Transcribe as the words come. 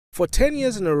For 10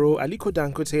 years in a row, Aliko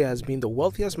Dangote has been the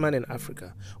wealthiest man in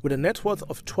Africa, with a net worth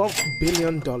of $12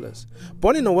 billion.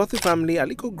 Born in a wealthy family,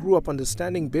 Aliko grew up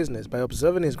understanding business by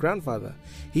observing his grandfather.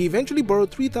 He eventually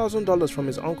borrowed $3,000 from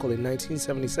his uncle in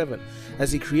 1977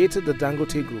 as he created the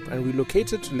Dangote Group and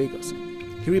relocated to Lagos.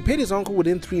 He repaid his uncle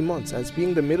within 3 months, as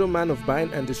being the middleman of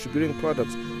buying and distributing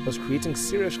products was creating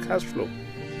serious cash flow.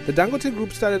 The Dangote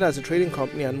Group started as a trading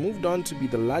company and moved on to be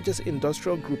the largest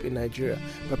industrial group in Nigeria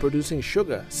by producing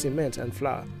sugar, cement, and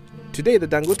flour. Today, the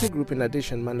Dangote Group in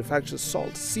addition manufactures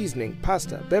salt, seasoning,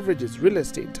 pasta, beverages, real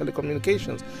estate,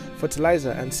 telecommunications,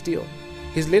 fertilizer, and steel.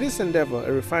 His latest endeavor,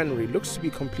 a refinery, looks to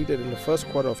be completed in the first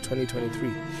quarter of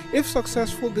 2023. If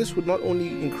successful, this would not only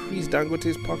increase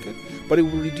Dangote's pocket, but it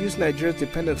will reduce Nigeria's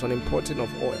dependence on importing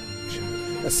of oil.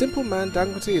 A simple man,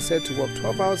 Dangote is said to work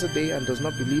 12 hours a day and does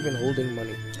not believe in holding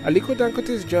money. Aliko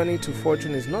Dangote's journey to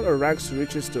fortune is not a rags to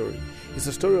riches story. It's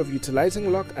a story of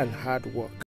utilizing luck and hard work.